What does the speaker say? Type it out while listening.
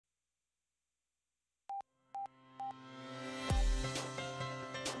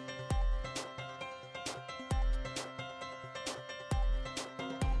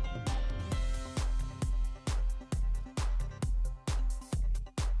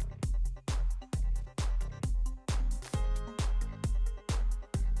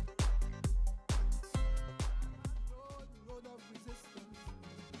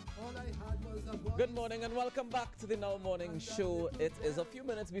Good morning and welcome back to the Now Morning Show. It is a few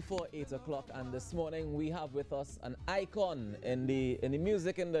minutes before 8 o'clock, and this morning we have with us an icon in the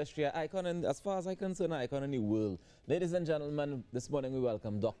music industry, an icon, in, as far as I can say, an icon in the world. Ladies and gentlemen, this morning we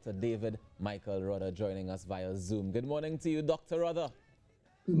welcome Dr. David Michael Rudder joining us via Zoom. Good morning to you, Dr. Rudder.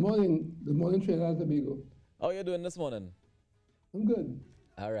 Good morning. Good morning, Trinidad and Tobago. How are you doing this morning? I'm good.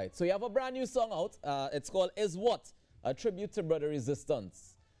 All right. So you have a brand new song out. It's called Is What? A tribute to brother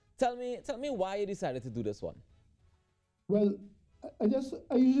resistance. Tell me why you decided to do this one. Well,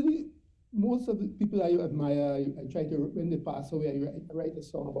 I usually, most of the people I admire, I try to, when they pass away, I write a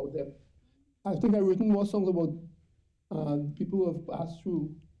song about them. I think I've written more songs about people who have passed through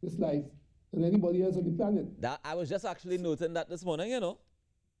this life than anybody else on the planet. That I was just actually noting that this morning, you know.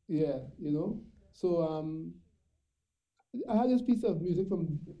 Yeah, you know. So I had this piece of music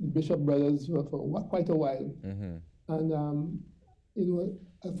from the Bishop Brothers for quite a while. Mm-hmm. And, you know,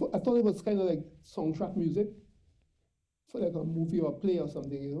 I thought it was kind of like soundtrack music for like a movie or a play or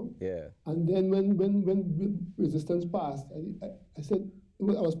something, you know? Yeah. And then when Resistance passed, I said,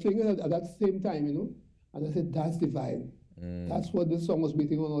 I was playing it at that same time, you know? And I said, that's divine. That's what this song was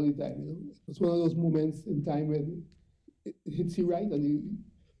waiting on all the time, you know? It was one of those moments in time when it hits you right and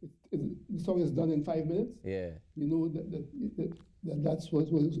the song is done in 5 minutes. Yeah. You know that's what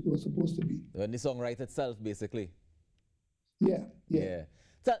it was supposed to be. When the song writes itself, basically. Yeah.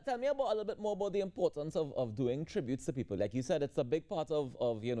 Tell me about a little bit more about the importance of doing tributes to people. Like you said, it's a big part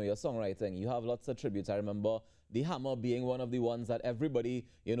of you know, your songwriting. You have lots of tributes. I remember The Hammer being one of the ones that everybody,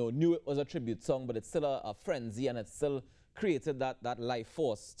 you know, knew it was a tribute song, but it's still a frenzy and it still created that life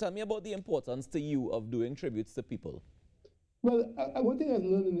force. Tell me about the importance to you of doing tributes to people. Well, one thing I've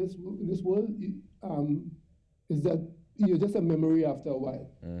learned in this world is that you're just a memory after a while.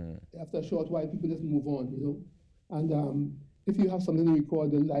 After a short while, people just move on, you know. And if you have something to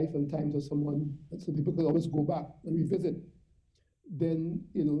record the life and times of someone, so people can always go back and revisit, then,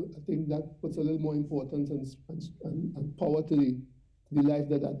 you know, I think that puts a little more importance and power to the life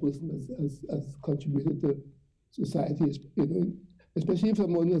that person has contributed to society, you know, especially if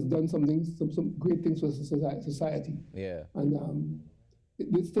someone has done some great things for society. Yeah. And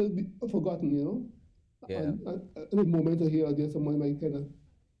they'll still be forgotten, you know. Yeah. A little moment here or there, someone might kind of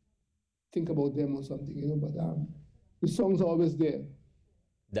think about them or something, you know, but the songs are always there.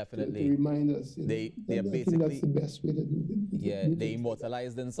 Definitely. To remind us. You know, they're basically, I think that's the best way to do it. Yeah, they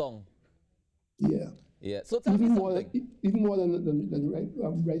immortalized in song. Yeah. Yeah. So tell me something. Even more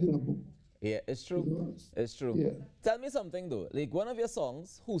than writing a book. Yeah, it's true. You know, it's true. Yeah. Tell me something though. Like one of your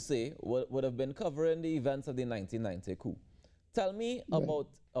songs, Who Say, would have been covering the events of the 1990 coup. Tell me about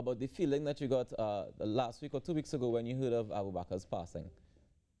the feeling that you got last week or 2 weeks ago when you heard of Abu Bakar's passing.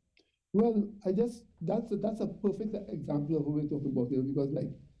 Well, that's a perfect example of what we're talking about here, because like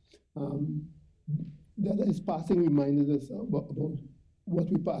that his passing reminded us about what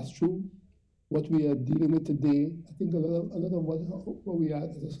we passed through, what we are dealing with today. I think a lot of what we are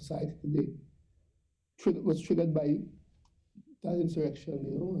as a society today was triggered by that insurrection,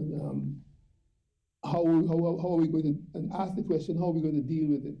 you know, and how are we going to, and ask the question, how are we going to deal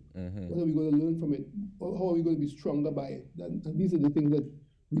with it? What are we going to learn from it? How are we going to be stronger by it? And these are the things that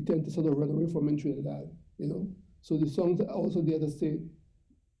we tend to sort of run away from in Trinidad, you know. So the songs are also there to say,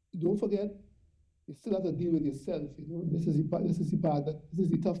 don't forget, you still have to deal with yourself, you know. This is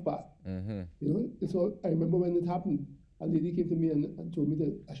the tough part. You know. So I remember when it happened, a lady came to me and told me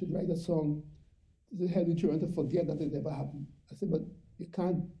that I should write a song to help me trying to forget that it ever happened. I said, but you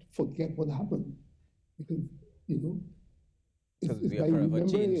can't forget what happened, because, you know, because you're forever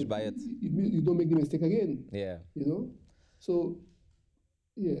changed by it. You don't make the mistake again. Yeah. You know. So.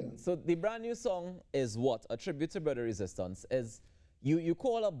 Yeah. So the brand new song Is What? A tribute to brother resistance. Is you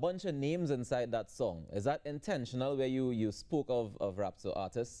call a bunch of names inside that song. Is that intentional, where you spoke of raps or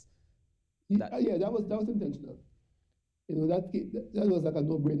artists? Yeah, that was intentional. You know, that was like a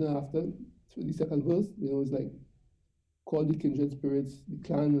no-brainer after the second verse. You know, it's like, call the kindred spirits, the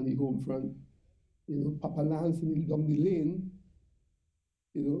clan and the home front. You know, Papa Lance along the lane.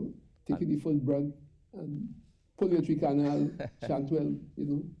 You know, taking the full brug and Poetry Canal, Shantwell, you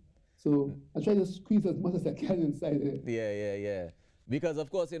know. So I try to squeeze as much as I can inside it. Yeah. Because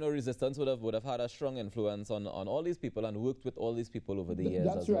of course, you know, Resistance would have had a strong influence on all these people and worked with all these people over the years.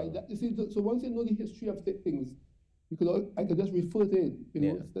 That's right. Well. You see, so once you know the history of things, I could just refer to it. You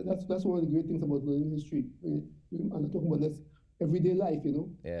know, that's one of the great things about learning history. And I'm talking about this everyday life, you know.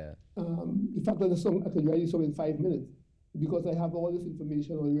 Yeah. The fact that the song, I could write the song in 5 minutes because I have all this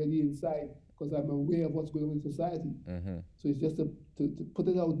information already inside, because I'm aware of what's going on in society. Mm-hmm. So it's just to put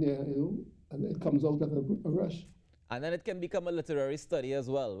it out there, you know, and it comes out like a rush. And then it can become a literary study as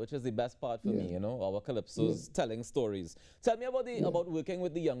well, which is the best part for me, you know, our calypsos telling stories. Tell me about about working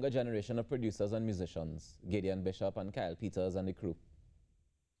with the younger generation of producers and musicians, Gideon Bishop and Kyle Peters and the crew.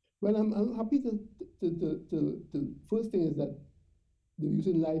 Well, I'm happy to first thing is that they're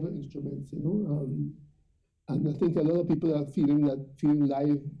using live instruments, you know, and I think a lot of people are feeling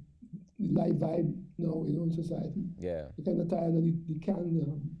live vibe now, you know, in society. Yeah. They're kind of tired of the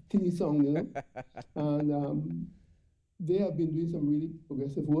canned tinny song, you know, and they have been doing some really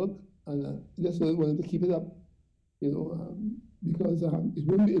progressive work, and just wanted to keep it up, you know, because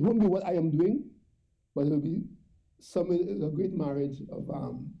it won't be what I am doing, but it will be a great marriage of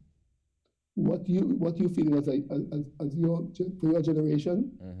what you feel as your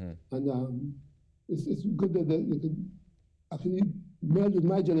generation, and it's good that they could actually merge with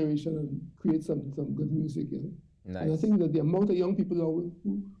my generation and create some good music. You know? Nice. And I think that the amount of young people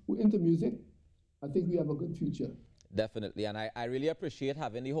who into music, I think we have a good future. Definitely, and I really appreciate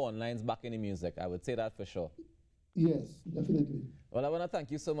having the horn lines back in the music. I would say that for sure. Yes, definitely. Well, I want to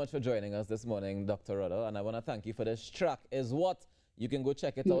thank you so much for joining us this morning, Dr. Rudder, and I want to thank you for this track, Is What. You can go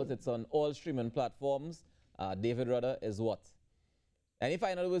check it out. It's on all streaming platforms. David Rudder, Is What. Any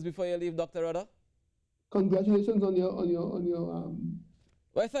final words before you leave, Dr. Rudder? Congratulations on your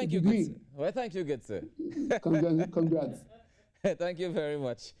Well, thank you, good sir. Well, thank you, good sir. Congrats. Thank you very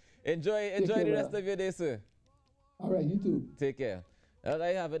much. Enjoy the rest of your day, sir. All right, you too. Take care. There I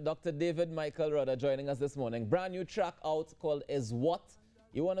have it, Dr. David Michael Rudder joining us this morning. Brand new track out called Is What.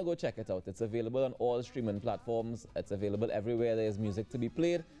 You want to go check it out. It's available on all streaming platforms. It's available everywhere there is music to be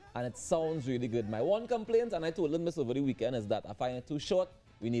played, and it sounds really good. My one complaint, and I told him this over the weekend, is that I find it too short.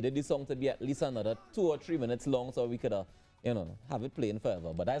 We needed the song to be at least another 2 or 3 minutes long so we could, you know, have it playing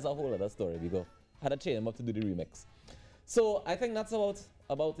forever. But that's a whole other story. We had to chain him up to do the remix. So I think that's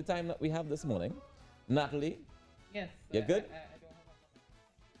about the time that we have this morning. Natalie? Yes. You're good? I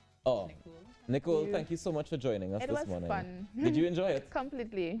don't have a Nicole, thank you so much for joining us this morning. It was fun. Did you enjoy it?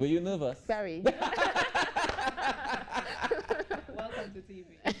 Completely. Were you nervous? Very. Welcome to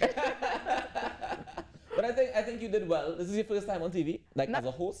TV. But I think you did well. This is your first time on TV, like as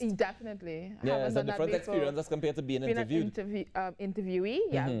a host? Definitely. Yeah, it's a different experience as compared to being interviewed. Interviewee,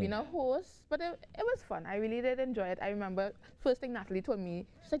 yeah, being a host. But it was fun. I really did enjoy it. I remember first thing Natalie told me,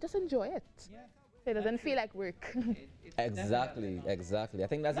 she said, just enjoy it. Yeah. It doesn't feel like work. Exactly. I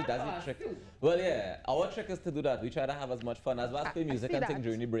think that's the trick. Well, yeah, our trick is to do that. We try to have as much fun as well as play music and things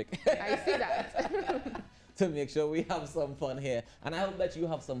during the break. I see that. To make sure we have some fun here. And I hope that you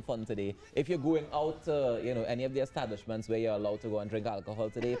have some fun today. If you're going out to, you know, any of the establishments where you're allowed to go and drink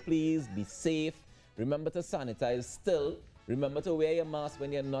alcohol today, please be safe. Remember to sanitize still. Remember to wear your mask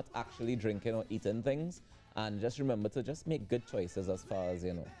when you're not actually drinking or eating things. And just remember to just make good choices as far as,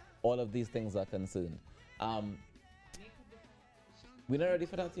 you know, all of these things are concerned. We're not ready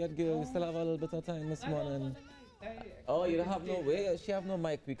for that yet, girl. We still have a little bit of time this morning. Oh, you don't have no way? She have no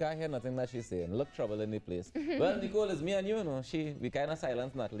mic. We can't hear nothing that she's saying. Look, trouble in the place. Well, Nicole, it's me and you, know. We kind of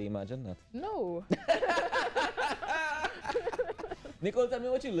silence Natalie. Imagine that. No. Nicole, tell me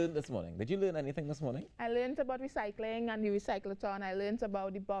what you learned this morning. Did you learn anything this morning? I learned about recycling and the Recyclathon. I learned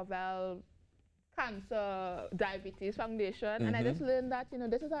about the Bowel Cancer Diabetes Foundation, and I just learned that, you know,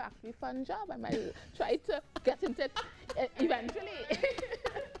 this is actually a fun job. I might try to get into it eventually.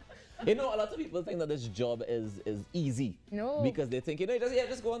 You know, a lot of people think that this job is easy. No. Because they think, you know,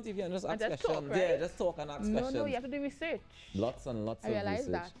 just go on TV and just ask questions. Talk, right? Yeah, just talk and ask questions. No, you have to do research. Lots and lots of research. I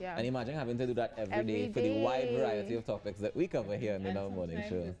realized that, yeah. And imagine having to do that every day for the wide variety of topics that we cover here in the Now Morning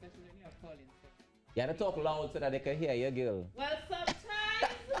Show. You have to talk loud so that they can hear you, girl. Well, sometimes,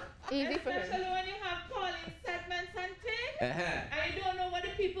 easy for her. especially when you have calling segments and things, and you don't know what the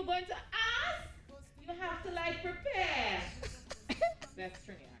people going to ask, you have to like prepare. That's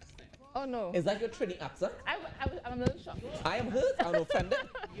Trini accent. Oh no. Is that your Trini accent? I'm a little shocked. I am hurt. I'm offended.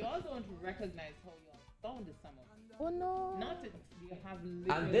 You all don't recognize how you sounded some of you. Oh no. Not it. You have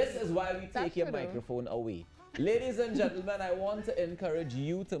and this is why we take your microphone away. Ladies and gentlemen, I want to encourage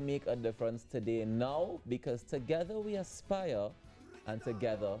you to make a difference today now, because together we aspire and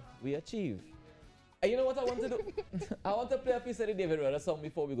together we achieve. And you know what I want to do? I want to play a piece of the David Rudder song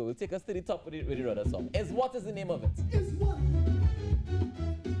before we go. We'll take us to the top with the Rudder song. What is the name of it? Is what?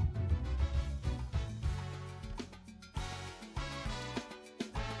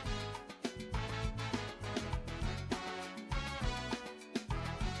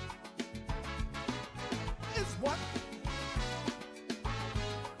 What?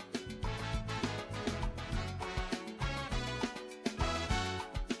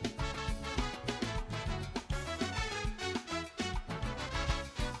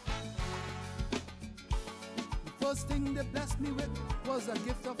 first thing they blessed me with was a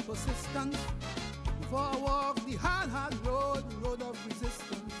gift of persistence. Before I walked the hard, hard road, the road of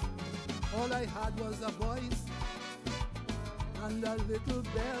resistance, all I had was a voice and a little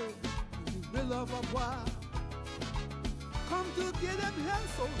bell in the will of a bar. Come to get them hell,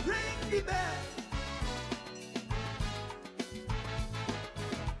 so ring the bell.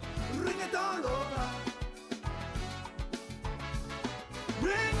 Ring it all over.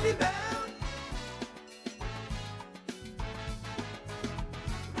 Ring the bell.